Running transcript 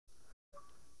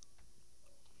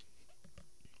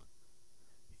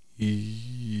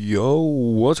Yo,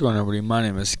 what's going on, everybody? My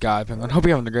name is Sky Penguin. Hope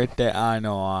you're having a great day. I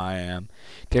know I am.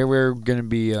 Today I'm gonna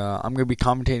be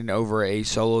commentating over a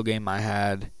solo game I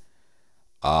had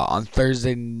on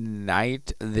Thursday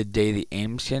night, the day the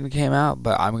A.I.M skin came out.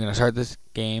 But I'm gonna start this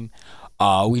game.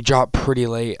 We dropped pretty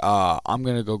late. I'm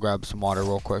gonna go grab some water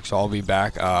real quick, so I'll be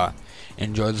back.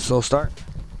 Enjoy the slow start.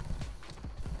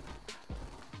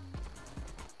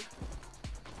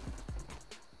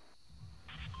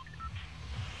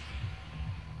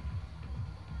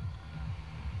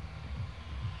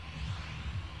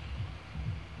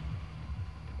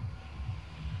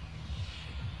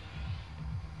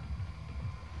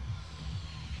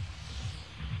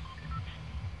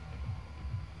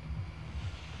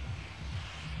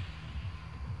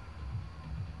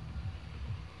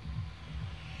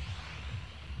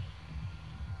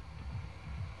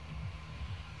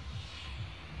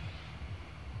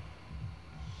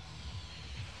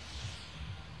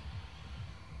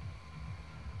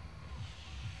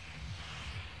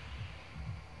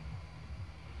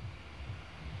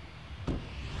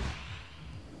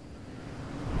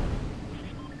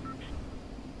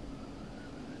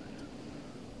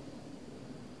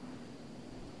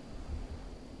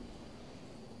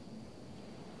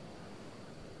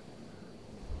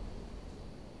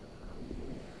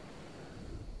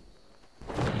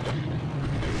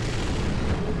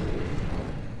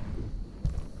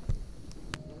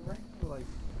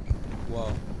 Whoa.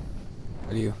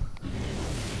 What do you?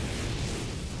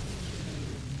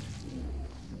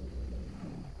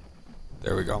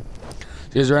 There we go.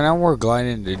 Because right now we're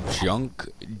gliding to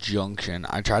Junction.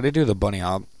 I tried to do the bunny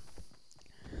hop,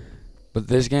 but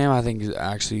this game I think is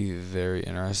actually very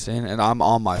interesting. And I'm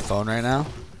on my phone right now.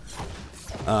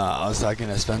 I was talking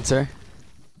to Spencer.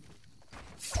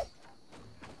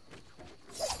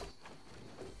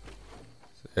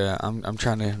 Yeah, I'm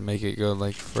trying to make it go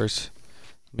like first.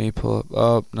 Me pull up.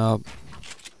 Oh, no.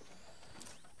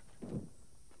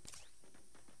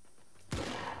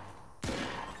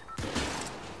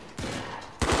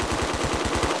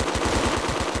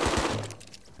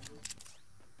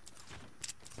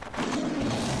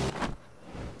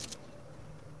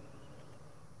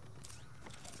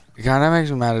 It kind of makes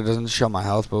me mad it doesn't show my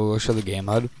health, but we'll show the game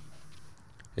HUD.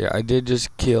 Yeah, I did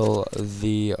just kill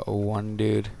the one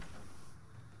dude.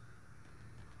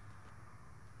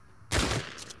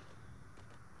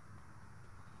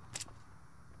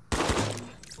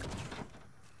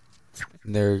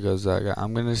 There goes that guy.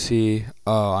 I'm gonna see.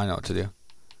 Oh, I know what to do.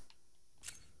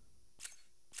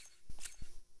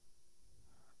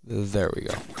 There we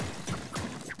go.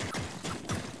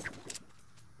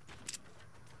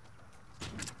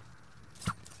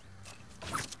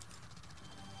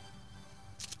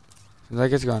 Seems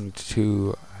like it's gone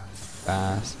too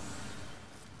fast.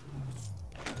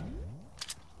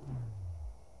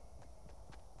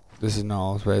 This is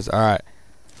no space. Alright.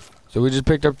 So we just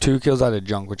picked up 2 kills out of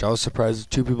junk, which I was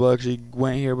surprised 2 people actually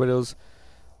went here, but it was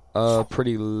a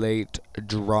pretty late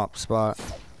drop spot.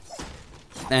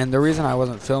 And the reason I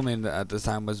wasn't filming at this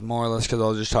time was more or less because I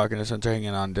was just talking to Spencer hanging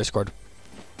on Discord.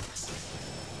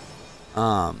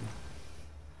 Yeah,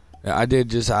 I did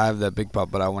just have that big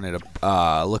pop, but I wanted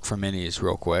to look for minis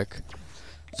real quick.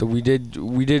 So we did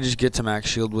just get to max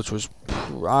shield, which was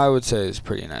I would say is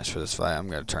pretty nice for this fight. I'm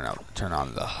gonna turn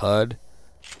on the HUD.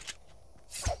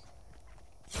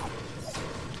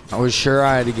 I was sure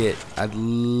I had to get at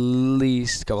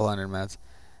least a couple hundred mats.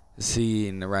 See,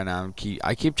 right now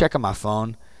I keep checking my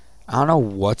phone. I don't know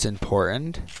what's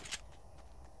important.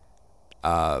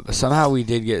 But somehow we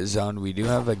did get zoned. We do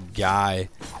have a guy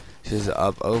who's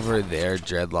up over there,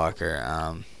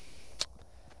 Dreadlocker.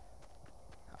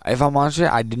 If I'm honest with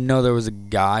you, I didn't know there was a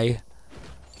guy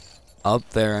up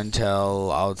there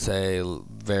until I would say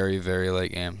very, very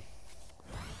late game.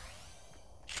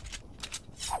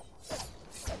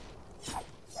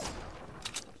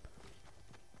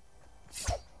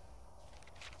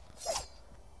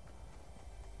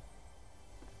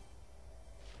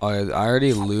 Oh, I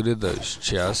already looted those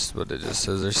chests, but it just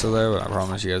says they're still there. But I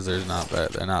promise you guys, they're not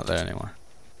there anymore.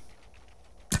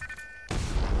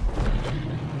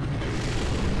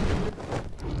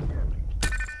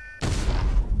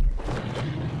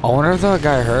 I wonder if that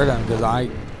guy heard him, because I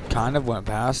kind of went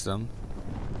past him.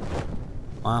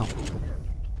 Wow.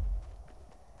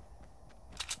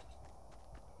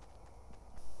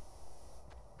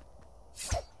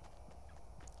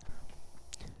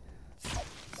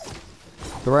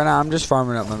 So right now I'm just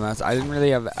farming up my mats. I didn't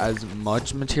really have as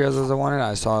much materials as I wanted.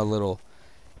 I saw a little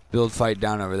build fight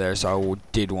down over there, so I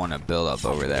did want to build up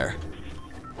over there.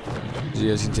 As you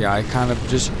guys can see, I kind of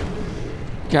just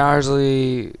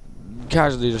casually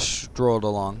just strolled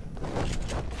along.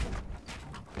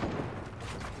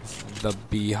 the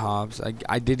bee hops.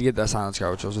 I did get that silence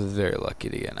card, which I was very lucky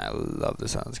to get, and I love the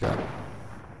silence card.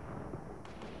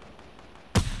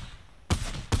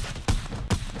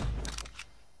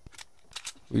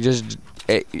 We just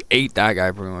ate that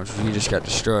guy pretty much. He just got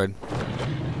destroyed.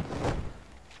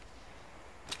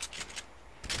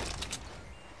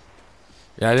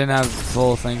 Yeah, I didn't have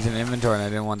full things in inventory, and I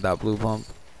didn't want that blue pump.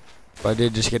 But I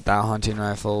did just get that hunting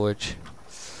rifle, which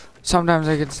sometimes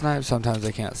I can snipe, sometimes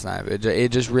I can't snipe. It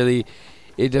just really,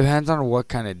 it depends on what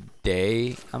kind of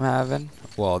day I'm having.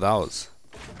 Well, that was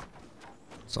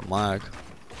some lag.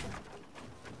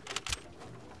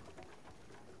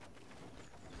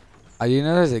 I do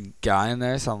know there's a guy in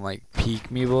there, so I'm like, peek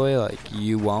me, boy. Like,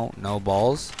 you won't, no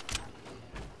balls.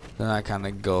 Then I kind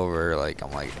of go over, like,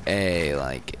 I'm like, hey,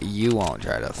 like, you won't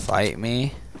try to fight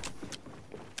me.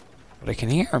 But I can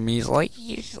hear him. He's like,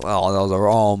 oh, that was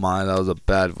oh my, that was a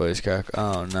bad voice crack.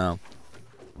 Oh no.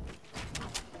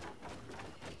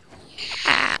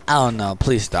 Oh no,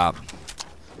 please stop.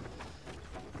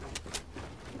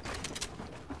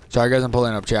 Sorry guys, I'm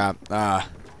pulling up chat. Yeah,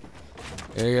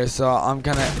 you guys saw, I'm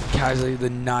kind of casually the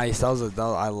nice. I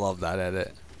love that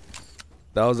edit.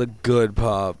 That was a good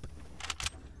pop.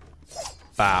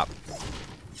 Bop.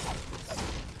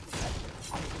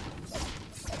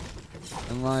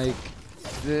 And like,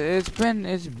 it's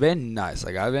been nice.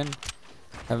 Like, I've been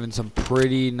having some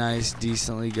pretty nice,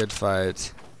 decently good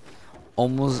fights.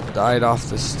 Almost died off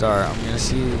the start. I'm gonna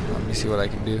see. Let me see what I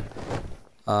can do.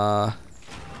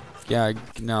 Yeah,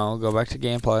 no, go back to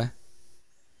gameplay.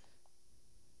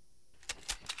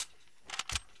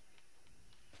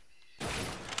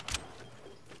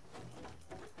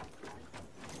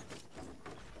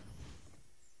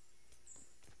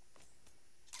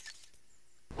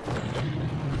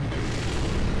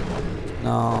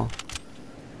 No.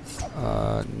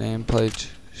 Nameplate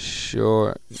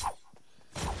short.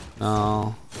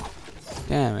 No.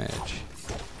 Damage.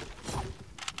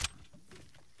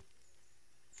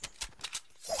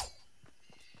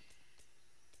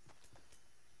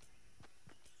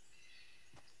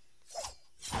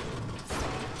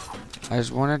 I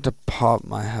just wanted to pop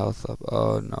my health up.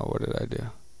 Oh no, what did I do?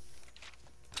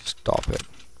 Stop it.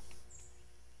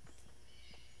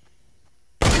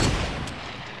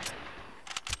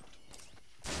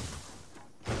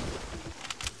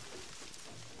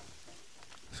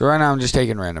 So right now I'm just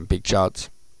taking random peek shots.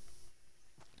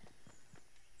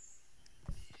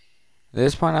 At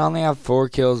this point I only have 4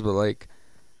 kills, but like,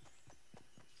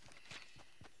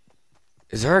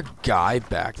 is there a guy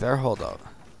back there? Hold up.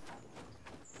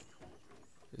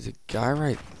 There's a guy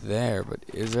right there, but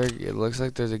is there? It looks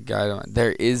like there's a guy.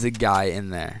 There is a guy in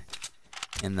there,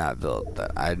 in that build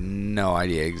that I had no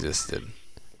idea existed.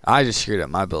 I just screwed up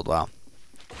my build. Wow.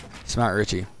 Smart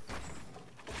Richie.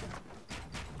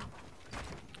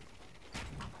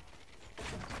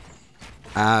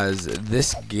 As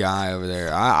this guy over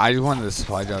there, I just wanted the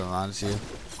supply drop, I'm honest with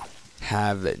you.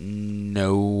 Have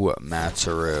no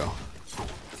Matsuru.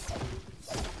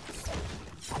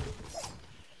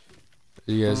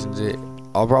 You guys can see,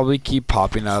 I'll probably keep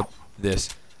popping up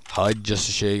this HUD just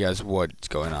to show you guys what's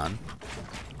going on.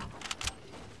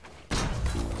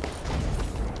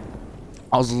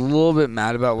 I was a little bit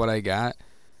mad about what I got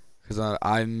because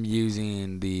I'm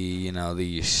using the, you know,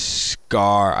 the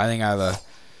Scar. I think I have a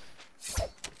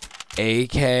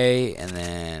AK, and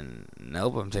then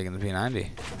nope, I'm taking the P90.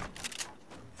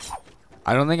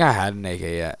 I don't think I had an AK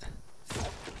yet,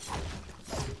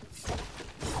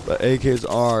 but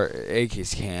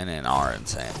AKs can and are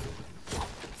insane.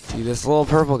 See this little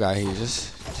purple guy? He's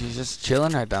just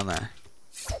chilling right down there.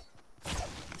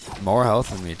 More health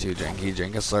than me too. Drink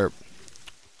a slurp.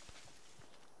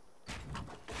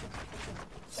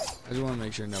 I just want to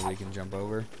make sure nobody can jump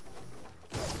over.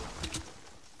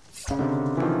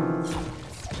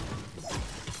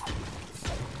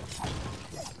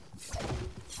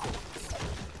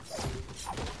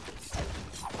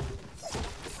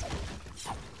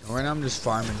 Right now I'm just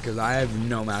farming because I have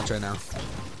no match right now.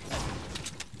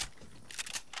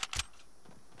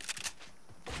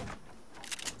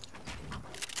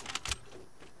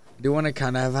 I do want to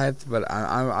kind of have hype, but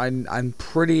I'm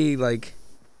pretty like,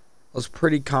 I was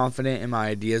pretty confident in my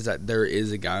ideas that there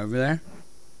is a guy over there.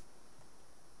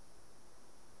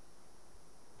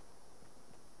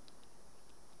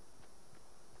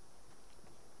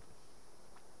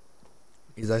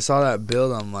 Because I saw that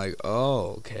build, I'm like,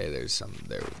 oh, okay, there's some,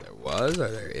 there was,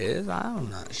 or there is, I'm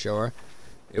not sure.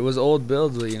 It was old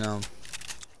builds, but, you know,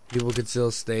 people could still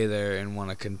stay there and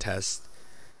want to contest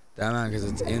that man because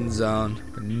it's in zone.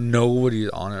 Nobody's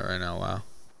on it right now, wow.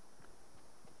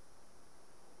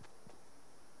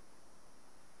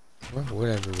 What would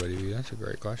everybody be? That's a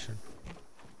great question.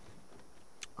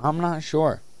 I'm not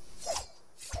sure.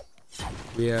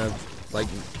 We have like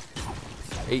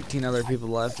 18 other people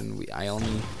left, and I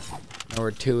only know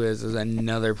where 2 is. There's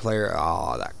another player.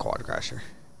 Oh, that quad crasher.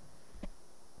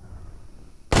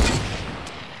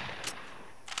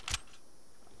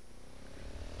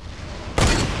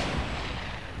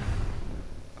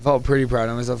 I felt pretty proud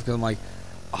of myself because I'm like,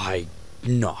 I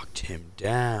knocked him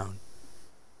down.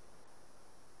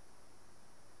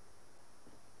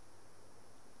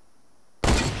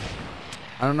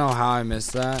 I don't know how I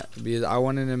missed that because I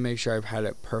wanted to make sure I had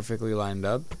it perfectly lined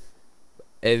up.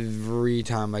 Every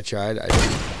time I tried, I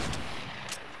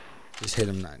just hit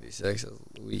him 96.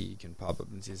 We can pop up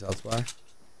and see his health bar.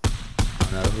 I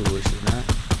don't know who we're shooting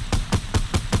at.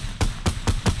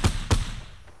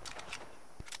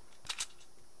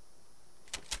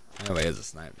 Anyway, it's a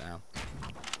snipe now.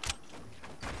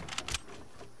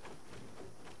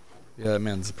 Yeah, that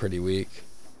man's pretty weak.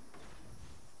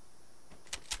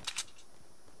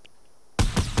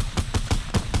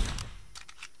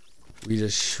 We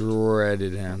just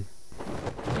shredded him.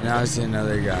 Now I see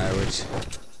another guy, which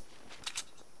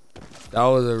that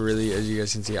was a really, as you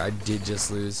guys can see, I did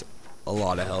just lose a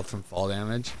lot of health from fall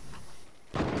damage.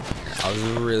 I was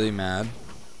really mad.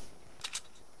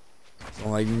 So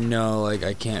I'm like, no, like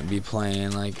I can't be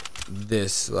playing like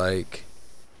this, like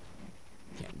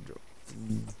can't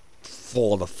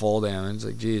fall to full damage.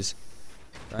 Like, jeez.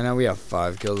 Right now we have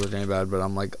 5 kills, which ain't bad, but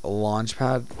I'm like a launch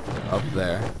pad up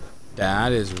there.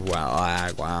 That is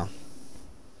wow.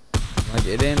 Like,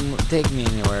 it didn't take me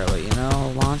anywhere, but you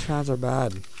know, launch pads are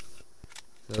bad.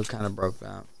 So it kind of broke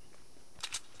that.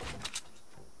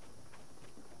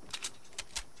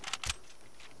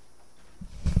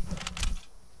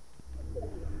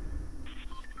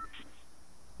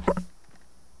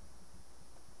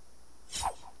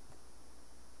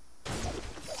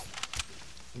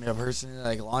 Yeah, personally,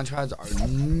 like, launch pads are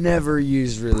never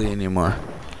used really anymore.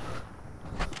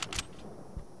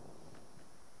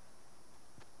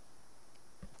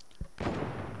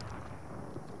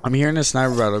 I'm hearing a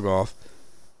sniper battle go off.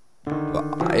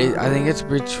 But I think it's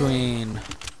between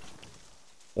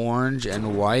orange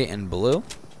and white and blue.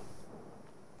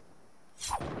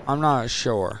 I'm not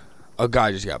sure. A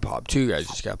guy just got popped. 2 guys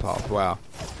just got popped. Wow.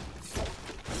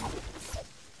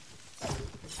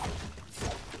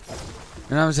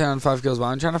 And I'm saying on 5 kills, but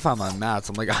I'm trying to find my mats.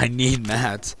 I'm like, I need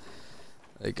mats.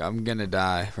 Like, I'm gonna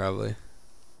die, probably.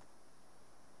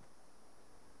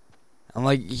 I'm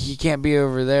like, he can't be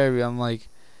over there. I'm like,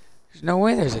 there's no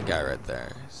way there's a guy right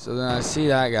there. So then I see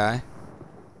that guy.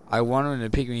 I want him to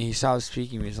peek me. He stops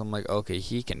peeking me, so I'm like, okay,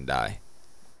 he can die.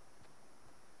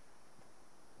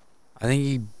 I think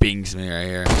he bings me right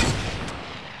here.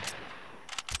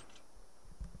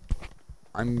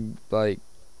 I'm like,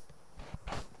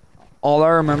 all I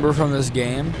remember from this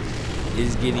game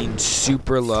is getting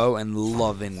super low and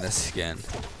loving the skin.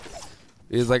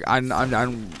 It's like I'm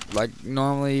like,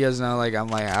 normally you guys know, like, I'm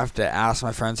like, I have to ask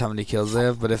my friends how many kills they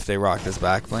have, but if they rock this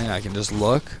back bling, I can just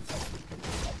look.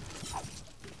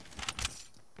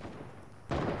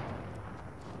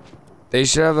 They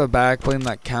should have a back bling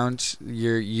that counts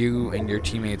you and your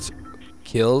teammates'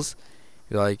 kills.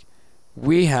 You're like,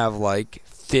 we have like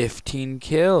 15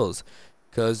 kills,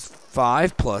 cause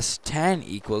 5 plus 10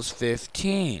 equals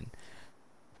 15.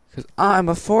 Cause I'm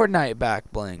a Fortnite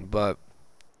back bling, but.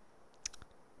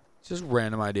 Just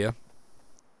random idea.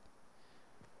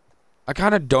 I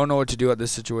kind of don't know what to do at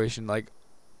this situation. Like,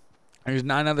 there's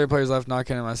 9 other players left, not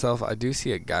counting myself. I do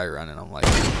see a guy running. I'm like,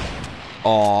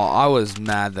 oh, I was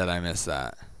mad that I missed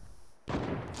that.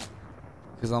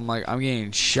 Because I'm like, I'm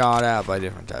getting shot at by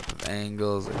different type of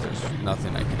angles. Like, there's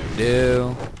nothing I can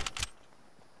do.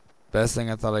 Best thing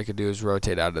I thought I could do is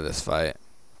rotate out of this fight.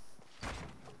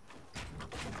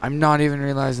 I'm not even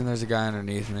realizing there's a guy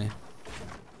underneath me.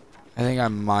 I think I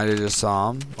might have just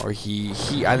saw him, or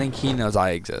I think he knows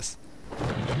I exist.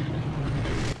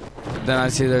 But then I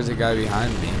see there's a guy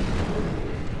behind me.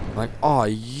 I'm like, oh,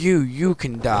 you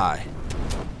can die.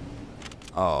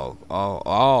 Oh,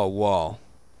 whoa.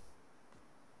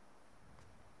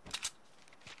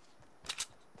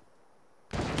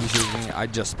 He shoots me. I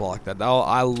just blocked that. Oh,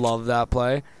 I love that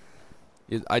play.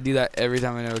 I do that every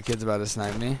time I know a kid's about to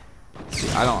snipe me. See,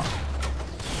 I don't.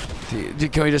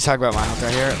 Dude, can we just talk about my health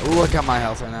right here? Look at my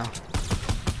health right now.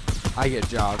 I get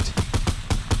jogged.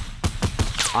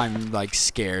 I'm like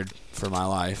scared for my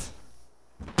life.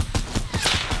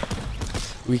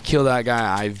 We kill that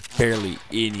guy. I have barely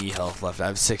any health left. I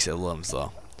have 6 limbs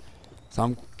though. So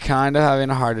I'm kind of having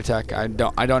a heart attack. I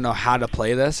don't know how to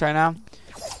play this right now,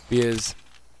 because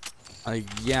like,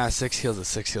 yeah, 6 kills is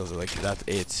 6 kills. Like, that's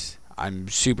it's. I'm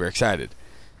super excited.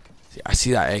 See, I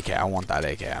see that AK. I want that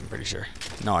AK. I'm pretty sure.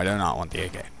 No, I do not want the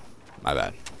AK. My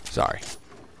bad. Sorry.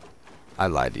 I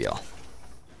lied to y'all.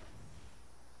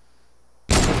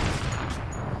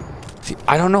 See,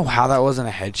 I don't know how that wasn't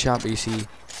a headshot, but you see,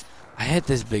 I hit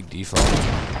this big default.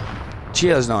 She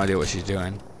has no idea what she's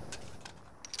doing.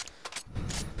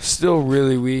 Still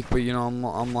really weak, but you know,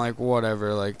 I'm like,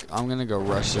 whatever. Like, I'm gonna go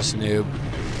rush this noob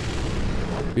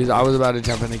because I was about to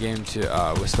jump in the game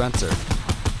to with Spencer,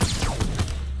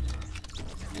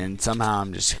 and somehow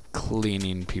I'm just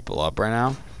cleaning people up right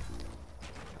now.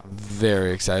 I'm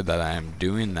very excited that I am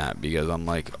doing that because I'm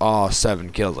like, oh,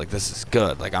 7 kills. Like, this is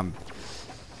good. Like, I'm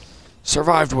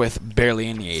survived with barely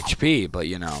any HP, but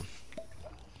you know,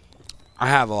 I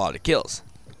have a lot of kills.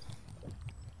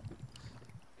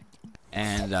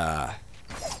 And I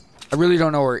really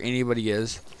don't know where anybody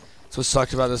is. That's what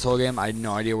sucked about this whole game. I had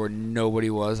no idea where nobody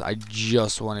was. I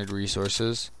just wanted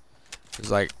resources.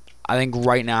 It's like, I think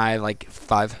right now I have like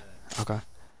 5. Okay. I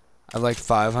have like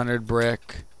 500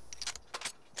 brick,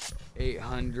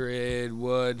 800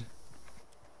 wood.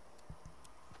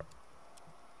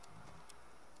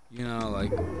 You know,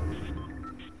 like,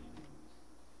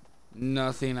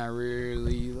 nothing I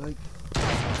really like.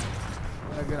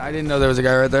 I didn't know there was a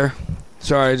guy right there.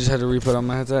 Sorry, I just had to re-put on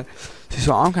my headset. See,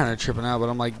 so I'm kind of tripping out, but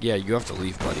I'm like, yeah, you have to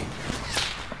leave, buddy.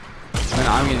 And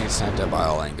I'm getting sniped at by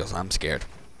all angles. I'm scared.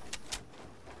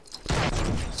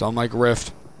 So I'm like,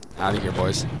 Rift, out of here,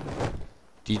 boys.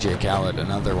 DJ Khaled,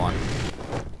 another one.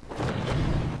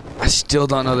 I still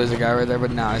don't know there's a guy right there, but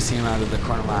now I see him out of the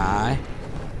corner of my eye.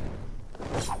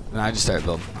 And I just start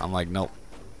building. I'm like, nope.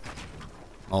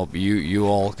 Oh, you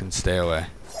all can stay away.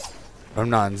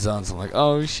 I'm not in zone, so I'm like,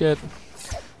 oh shit.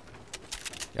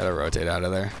 Gotta rotate out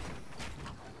of there.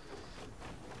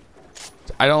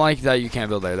 I don't like that you can't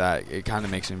build there. That it kind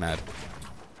of makes me mad.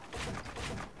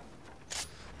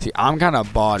 See, I'm kind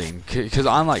of botting because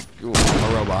I'm like, ooh,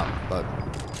 I'm a robot, but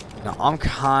you know, I'm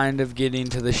kind of getting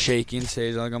to the shaking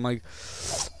stage. Like, I'm like,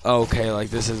 okay, like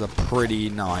this is a pretty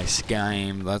nice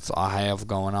game. That's all I have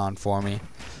going on for me.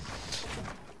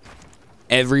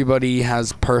 Everybody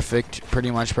has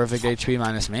pretty much perfect HP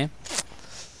minus me.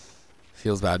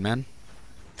 Feels bad, man.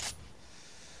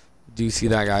 Do you see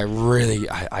that guy? Really,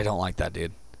 I don't like that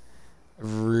dude. I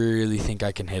really think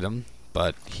I can hit him,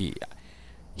 but he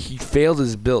failed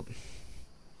his build.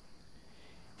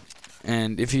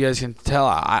 And if you guys can tell,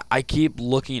 I keep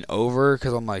looking over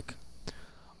because I'm like,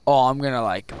 oh, I'm gonna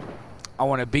like, I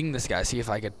want to bing this guy, see if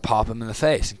I could pop him in the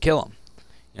face and kill him.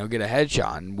 You know, get a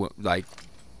headshot and like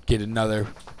get another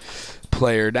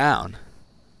player down.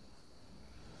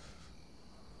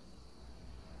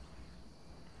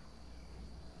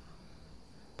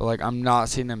 But like, I'm not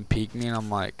seeing him peek me, and I'm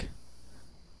like,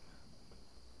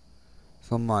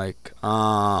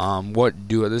 what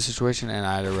do at this situation? And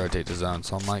I had to rotate the zone,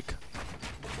 so I'm like,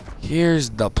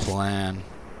 here's the plan.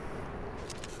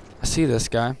 I see this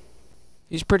guy.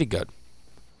 He's pretty good.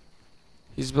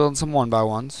 He's building some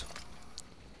 1x1s.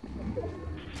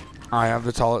 I have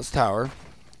the tallest tower.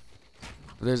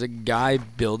 There's a guy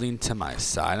building to my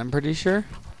side, I'm pretty sure.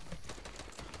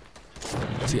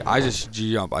 See, I just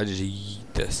jump. I just yeet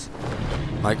this.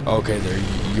 I'm like, okay, there,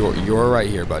 you're right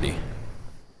here, buddy.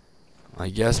 I'm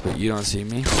like, yes, but you don't see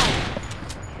me.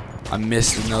 I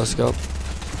missed the no-scope.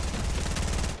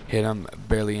 Hit him,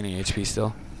 barely any HP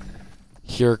still.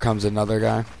 Here comes another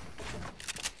guy.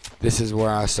 This is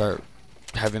where I start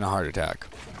having a heart attack.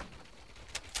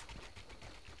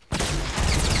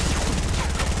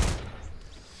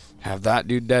 Have that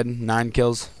dude dead. 9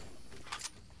 kills.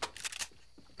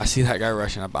 I see that guy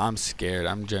rushing up. I'm scared.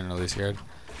 I'm generally scared.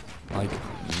 Like,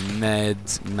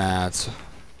 meds, mats.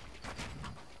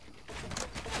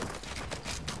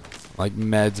 Like,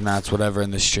 meds, mats, whatever,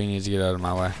 and this tree needs to get out of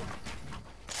my way.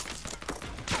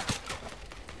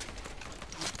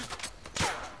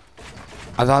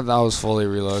 I thought that was fully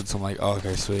reloaded, so I'm like, oh,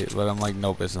 okay, sweet. But I'm like,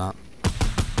 nope, it's not.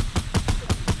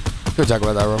 Go talk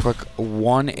about that real quick.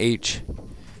 1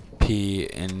 HP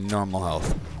in normal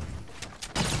health.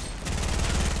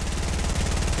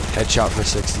 Headshot for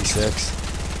 66.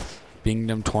 Binged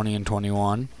him 20 and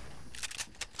 21.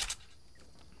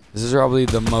 This is probably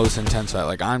the most intense fight.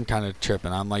 Like, I'm kind of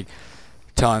tripping. I'm like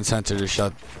telling Sensor to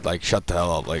shut the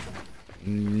hell up. Like,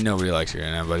 nobody likes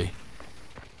hearing that, buddy.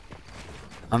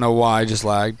 I don't know why I just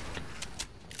lagged.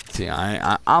 See,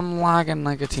 I'm lagging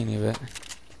like a teeny bit.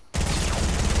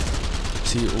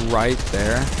 See, right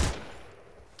there.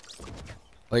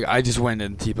 Like, I just went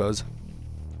in T-pose.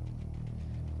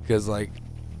 Because, like,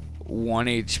 1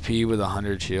 HP with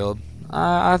 100 shield.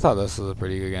 I thought this was a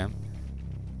pretty good game.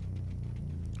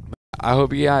 I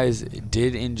hope you guys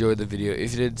did enjoy the video.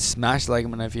 If you did, smash the like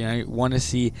button. If you want to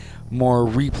see more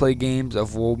replay games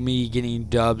of me getting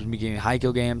dubs, me getting high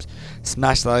kill games,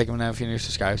 smash the like button. If you're new,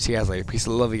 subscribe. See you guys later. Peace.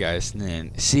 I love you guys,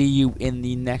 and see you in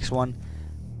the next one.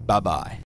 Bye bye.